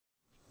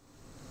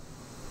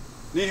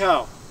Ni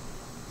hao.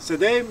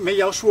 Sede me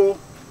yaushuo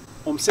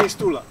se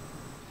stula.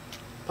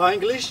 Pa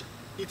English,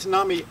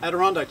 itnami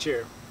Adirondack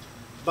chair.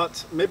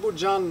 But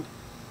mebujan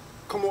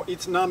como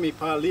itnami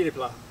pa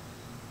Lidepla.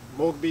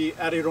 Mogbi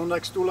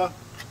Adirondack stula,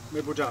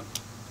 mebujan.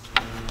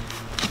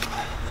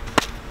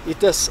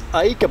 Ites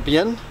aika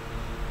bien,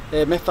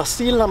 me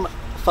facilam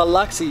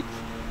falaxi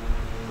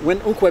when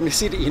unque me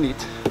sidi in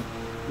it.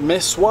 Me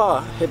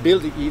swa he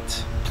buildi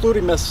it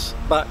plurimes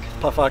back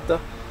pa facta.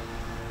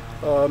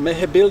 Me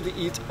he buildi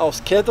it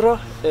aus kedra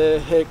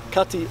he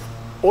kati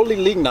oli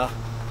ligna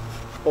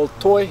ol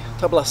toi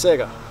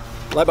tablasega.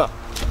 Laiba.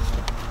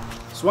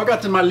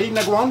 Swagat ma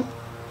ligna guan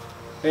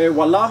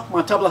wala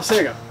ma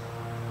tablasega.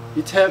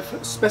 It have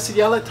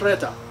speciale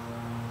treta.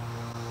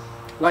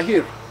 La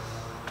hier.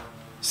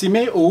 Si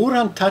me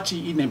ouran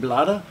taci in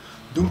blada,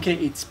 dunque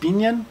it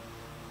spinien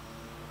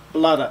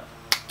blada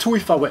tui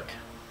fawek.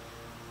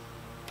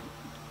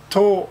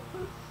 To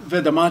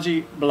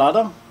vedamagi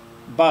blada,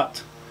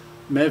 but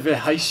me ve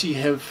haisi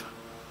have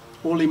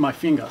only my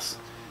fingers.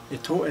 E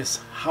to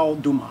es how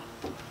duma.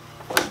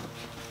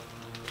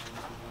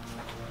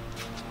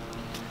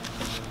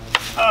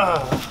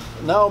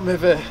 Now me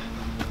ve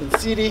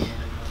insidi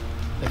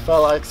e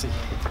falaxi.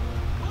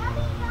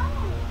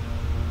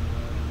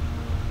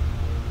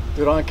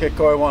 Durante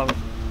koiwan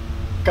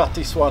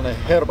kati swane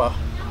herba.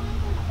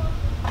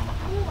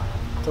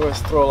 To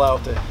es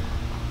trollaute.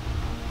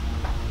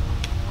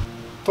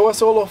 To es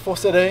solo for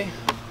today.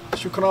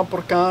 Shukran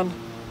por kan.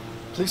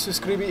 Please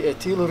subscribe e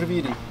til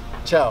revidi.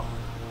 Ciao.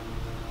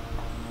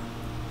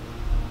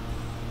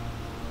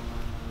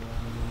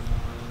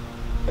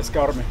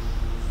 Escarme.